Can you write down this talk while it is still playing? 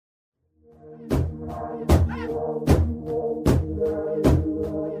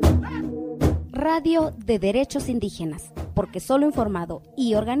Radio de Derechos Indígenas, porque solo informado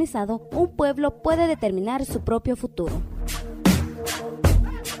y organizado, un pueblo puede determinar su propio futuro.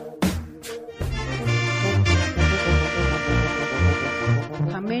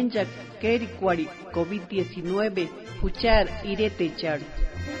 Hamenyak Kerikwari COVID-19 Huchar Iretechar.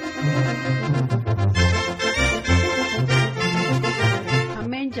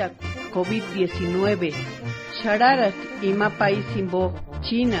 Hamenyak COVID-19 Shararat Ima Paisimbo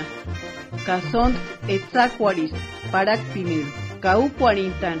China Kasond Etzacuaris Parakpinir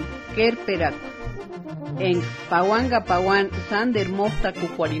Kaucuarintan Kerperak en Pawanga Pawan Sander Mofta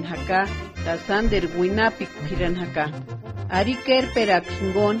Kucuarin Haka Ta Sander Winapik Piran Haka Ari Kerperak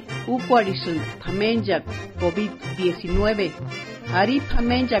Hingon Ucuarisun Pamenjak COVID-19 Ari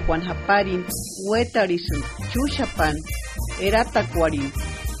Pamenjak Wanhaparin Wetarisun Chushapan Eratacuarin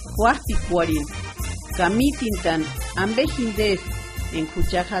Huaspicuarin Kamitintan Ambejindes en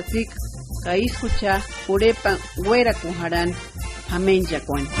Kuchahatzik Kais Kucha Urepan Huera Kuharan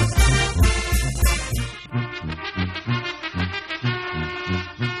Pamenjakuan.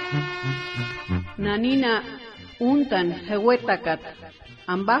 Nanina untan hewetakat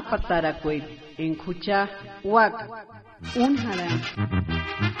ambas pataracuel en Kucha Huac Unharan.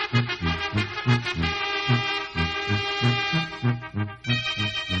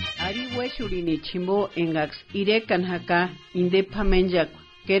 Ari Weshurini Chimbo engax Irekan Haka inde Pamenjak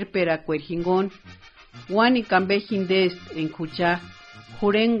Kerperacuel Hingon Wani Kambejindest en Kucha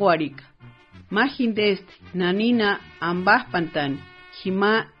Jurenguarik Majindest Nanina ambas pantan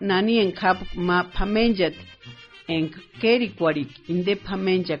Hima nani en kap ma Pamenjat en Kerikwarik inde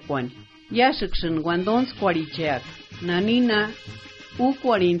Pamenjakwan Yashukshun Wandons Kwaricheak Nanina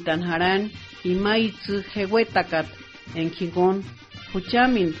Ukwarintan Haran Imaitsu Hewetakat en Kigon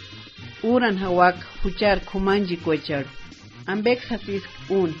Huchamin Uran Hawak Huchar Kumanji Kwechar Ambek Hatis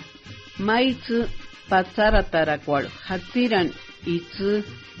un Maitsu Patsaratarackwar Hatsiran Itsu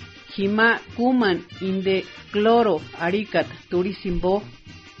Hima Kuman inde Cloro Arikat Turisimbo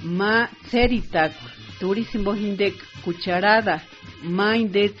Ma Ceritak Turisimbo Hindek Cucharada Ma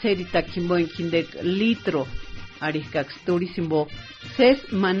inde Ceritak Himbo en Hindek Litro Arikax Turisimbo Ses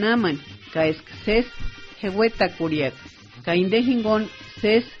Manaman Kaesk Ses Heweta Kuriak Kainde Hingon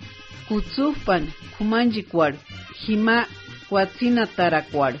Ses Kutsufpan Kumanjikwar Hima Kuatsina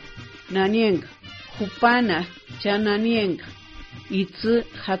Tarakwar Nanieng Hupana Chananieng Itzu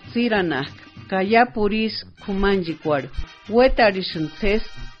Hatsiranak Kayapuris Kumanjikwar Wetarishin Ses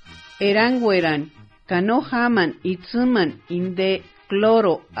Erangueran Kano Haman Itzuman inde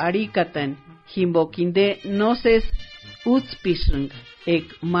Cloro Arikatan Himbokinde Noses Utspishung Ek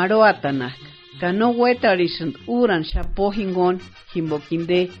Maroatanak Kano Wetarishin Uran Shapohingon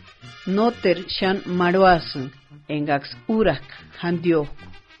Himbokinde Noter Shan Maroasun Engax Urak Handio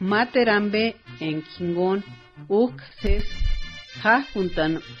Materambe en Kingon Uk Ses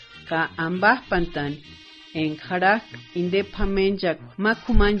Hajuntan Ka ambas pantan en Harak inde Pamenjak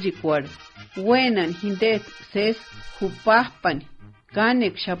Makumanjikwar Wenan Hindet Ses Hupahpan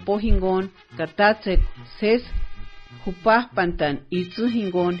Kanek Shapohingon Katatsek Ses Hupahpantan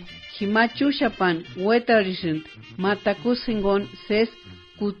Itzuhingon Himachushapan Wetarishint Matakushingon Ses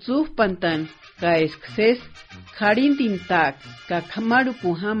Kutsuhpantan Kaesk Ses Harintintak Kakamaru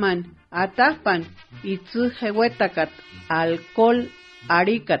Kuhaman Atapan Itzu Hewetakat Alcohol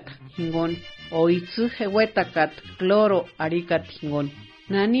Arikat Hingon o Itzu Hewetakat Cloro Arikat Hingon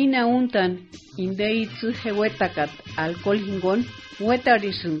Nanina untan inde Itzu Hewetakat Alcohol Hingon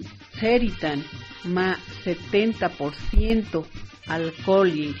Wetarishin Seritan Ma 70% alcohol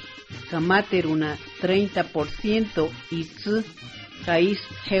Kamateruna 30% Itzu Kais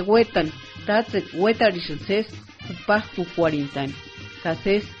Hewetan Tatsek Wetarishin Ses Kupah Kukuarintan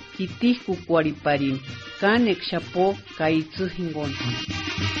Kases Kitih Kukuariparin Kanek Shapo Kaitzu Hingon.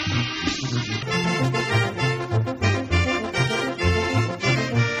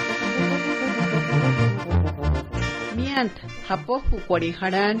 Miant Japo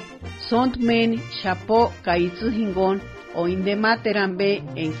Kukuariharan Sontmen Shapo Kaitzu Hingon o Indematerambe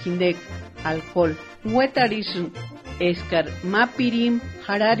en Hindek Alcohol Wetarishin Eskar Mapirim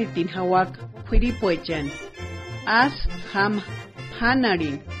Hararitin Hawak Huiripuechan As Ham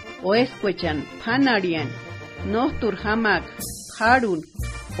Panarin o Escuechan Panarian Nostur Hamak Harun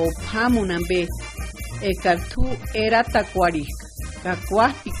o Pamunambe Ekartu Eratacuari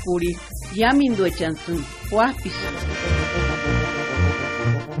Kakuaspikuri Yaminduechansun Huaspis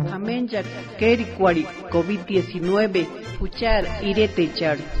Hamenjak Kerikwari COVID-19 Puchar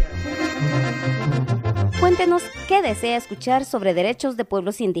Iretechar. Cuéntenos qué desea escuchar sobre derechos de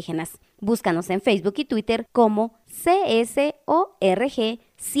pueblos indígenas. Búscanos en Facebook y Twitter como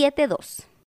CSORG72.